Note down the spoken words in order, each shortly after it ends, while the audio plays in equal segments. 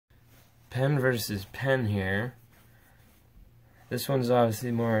pen versus pen here. This one's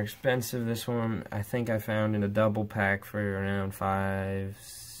obviously more expensive. This one I think I found in a double pack for around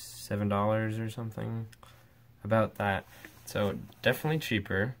 $7 or something. About that. So definitely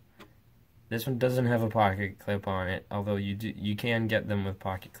cheaper. This one doesn't have a pocket clip on it, although you can get them with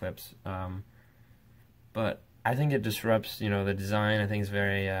pocket clips. But I think it disrupts, the design. I think it's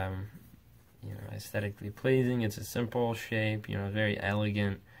very, aesthetically pleasing. It's a simple shape, very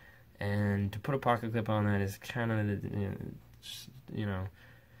elegant. And to put a pocket clip on that is kind of,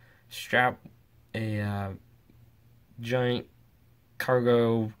 strap a giant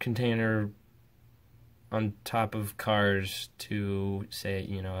cargo container on top of cars to, say,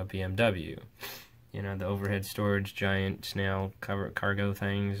 a BMW. The overhead storage, giant snail cargo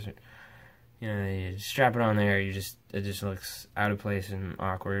things. You strap it on there, it just looks out of place and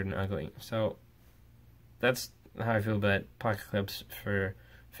awkward and ugly. So that's how I feel about pocket clips for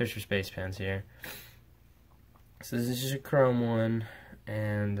Fisher Space Pens here. So this is just a chrome one,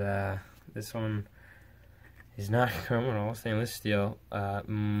 and this one is not chrome at all, stainless steel.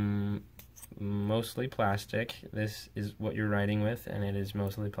 Mostly plastic. This is what you're writing with, and it is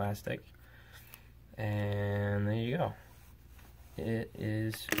mostly plastic. And there you go. It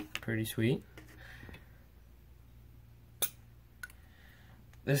is pretty sweet.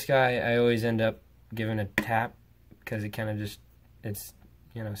 This guy I always end up giving a tap because it kind of just,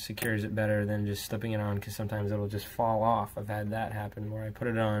 secures it better than just slipping it on, because sometimes it'll just fall off. I've had that happen where I put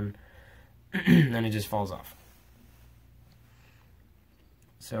it on and it just falls off.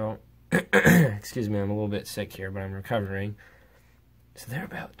 So, excuse me, I'm a little bit sick here, but I'm recovering. So they're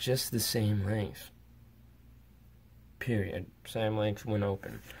about just the same length. Period. Same length when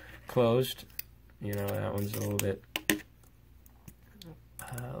open. Closed, that one's a little bit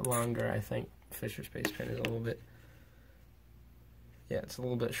longer, I think. Fisher Space Pen is a little bit, it's a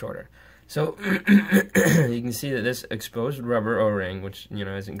little bit shorter. So, you can see that this exposed rubber O-ring, which,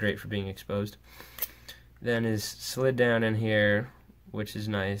 isn't great for being exposed, then is slid down in here, which is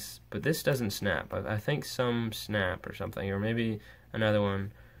nice, but this doesn't snap. I think some snap or something, or maybe another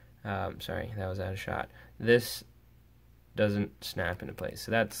one. Sorry, that was out of shot. This doesn't snap into place,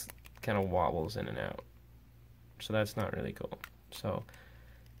 so that's kind of wobbles in and out. So that's not really cool. So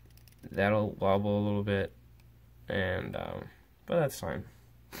that'll wobble a little bit, and but that's fine.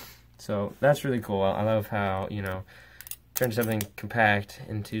 So that's really cool. I love how turn something compact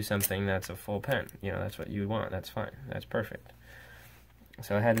into something that's a full pen. That's what you want. That's fine. That's perfect.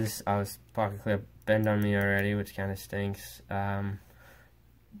 So I had this pocket clip bend on me already, which kind of stinks.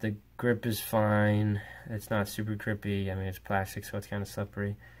 The grip is fine. It's not super grippy. I mean, it's plastic, so it's kind of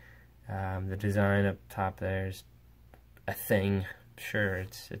slippery. The design up top there is a thing. Sure,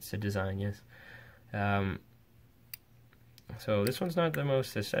 it's a design, yes. So this one's not the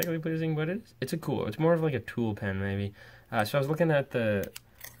most aesthetically pleasing, but it's it's more of like a tool pen, maybe. So I was looking at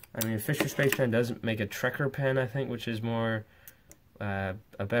Fisher Space Pen doesn't make a Trekker pen, I think, which is more a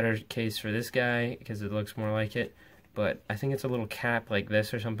better case for this guy because it looks more like it. But I think it's a little cap like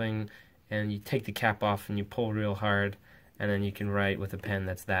this or something, and you take the cap off and you pull real hard, and then you can write with a pen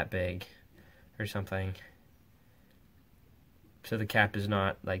that's that big or something. So the cap is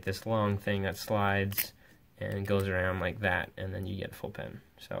not like this long thing that slides and goes around like that, and then you get a full pen.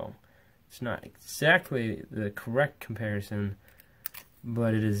 So it's not exactly the correct comparison,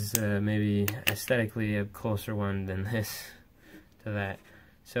 but it is maybe aesthetically a closer one than this to that.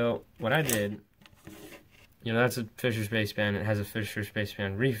 So what I did, that's a Fisher Space Pen. It has a Fisher Space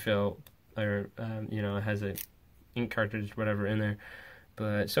Pen refill, or it has a ink cartridge, whatever, in there.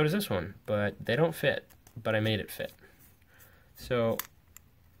 But so does this one. But they don't fit. But I made it fit. So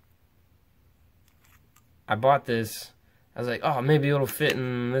I bought this. I was like, oh, maybe it'll fit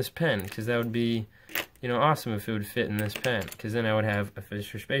in this pen, because that would be, awesome if it would fit in this pen. Because then I would have a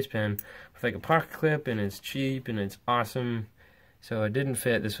Fisher Space Pen with like a pocket clip, and it's cheap and it's awesome. So it didn't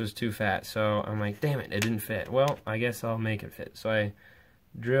fit. This was too fat. So I'm like, damn it, it didn't fit. Well, I guess I'll make it fit. So I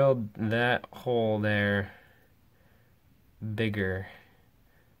drilled that hole there bigger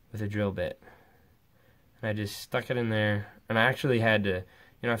with a drill bit. And I just stuck it in there. And I actually had to,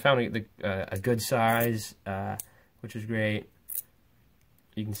 I found a good size, which is great.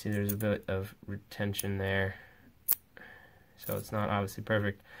 You can see there's a bit of retention there. So it's not obviously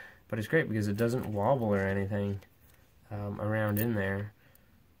perfect. But it's great because it doesn't wobble or anything around in there.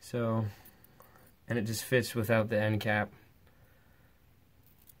 So, and it just fits without the end cap,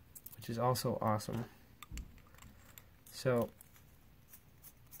 which is also awesome. So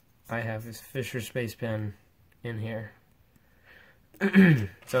I have this Fisher Space Pen in here.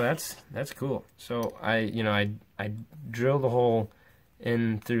 So that's cool. So I drilled a hole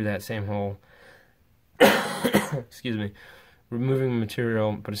in through that same hole. Excuse me. Removing the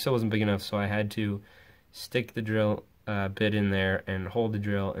material, but it still wasn't big enough, so I had to stick the drill bit in there and hold the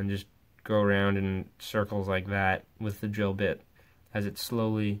drill and just go around in circles like that with the drill bit as it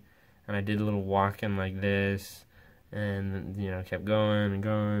slowly, and I did a little walking like this, and kept going and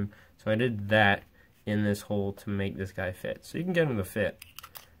going. So I did that in this hole to make this guy fit, so you can get him to fit.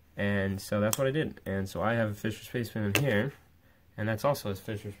 And so that's what I did. And so I have a Fisher Spaceman in here, and that's also his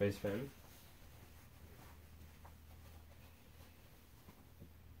Fisher Spaceman.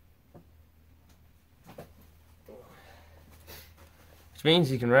 Which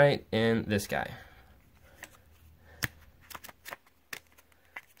means you can write in this guy.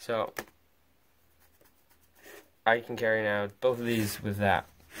 So I can carry now both of these with that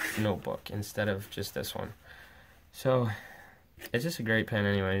notebook instead of just this one. So it's just a great pen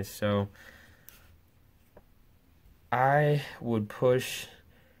anyways. So I would push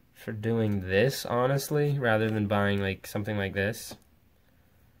for doing this, honestly, rather than buying like something like this.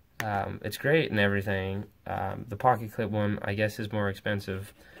 It's great and everything. The pocket clip one, I guess, is more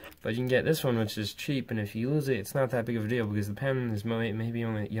expensive, but you can get this one, which is cheap, and if you lose it, it's not that big of a deal because the pen is maybe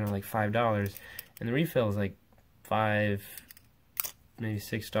only like $5, and the refill is like $5, maybe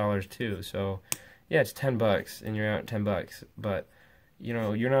 $6 too. So yeah, it's $10, and you're out $10, but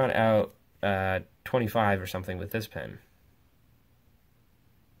you're not out 25 or something with this pen.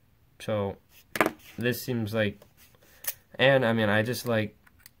 So this seems like, and I mean, I just like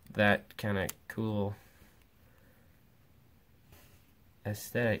that kind of cool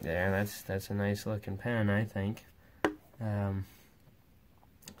aesthetic there. That's a nice looking pen, I think.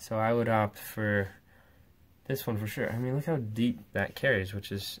 So I would opt for this one for sure. I mean, look how deep that carries,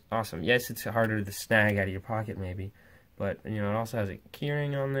 which is awesome. Yes, it's harder to snag out of your pocket maybe, but it also has a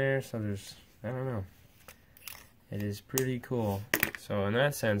keyring on there, so there's, I don't know, it is pretty cool. So in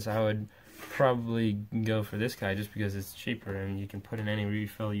that sense, I would probably go for this guy just because it's cheaper and you can put in any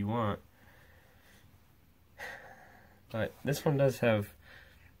refill you want. But this one does have,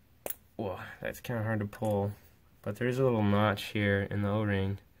 well, that's kind of hard to pull, but there's a little notch here in the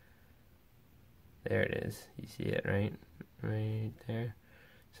O-ring. There it is. You see it, right? Right there.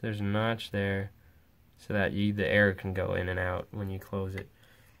 So there's a notch there so that the air can go in and out when you close it.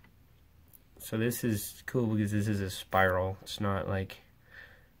 So this is cool because this is a spiral. It's not like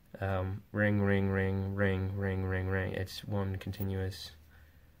ring, ring, ring, ring, ring, ring, ring. It's one continuous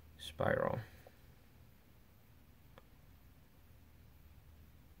spiral.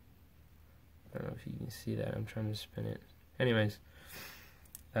 I don't know if you can see that. I'm trying to spin it. Anyways,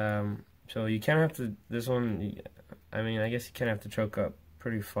 so you kind of have to, this one, I mean, I guess you kind of have to choke up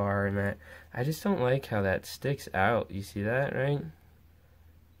pretty far in that. I just don't like how that sticks out. You see that, right?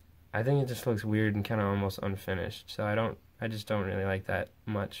 I think it just looks weird and kind of almost unfinished. So I just don't really like that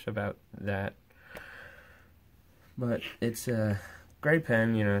much about that. But it's a great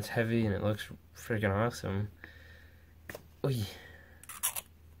pen, it's heavy and it looks freaking awesome. Oy.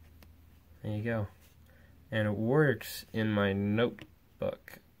 There you go. And it works in my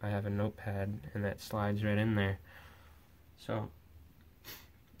notebook. I have a notepad and that slides right in there. So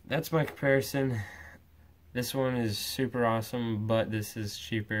that's my comparison. This one is super awesome, but this is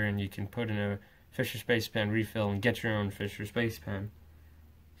cheaper and you can put in a Fisher Space Pen refill and get your own Fisher Space Pen.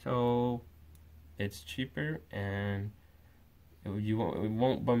 So it's cheaper and it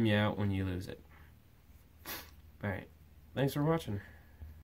won't bum you out when you lose it. Alright, thanks for watching.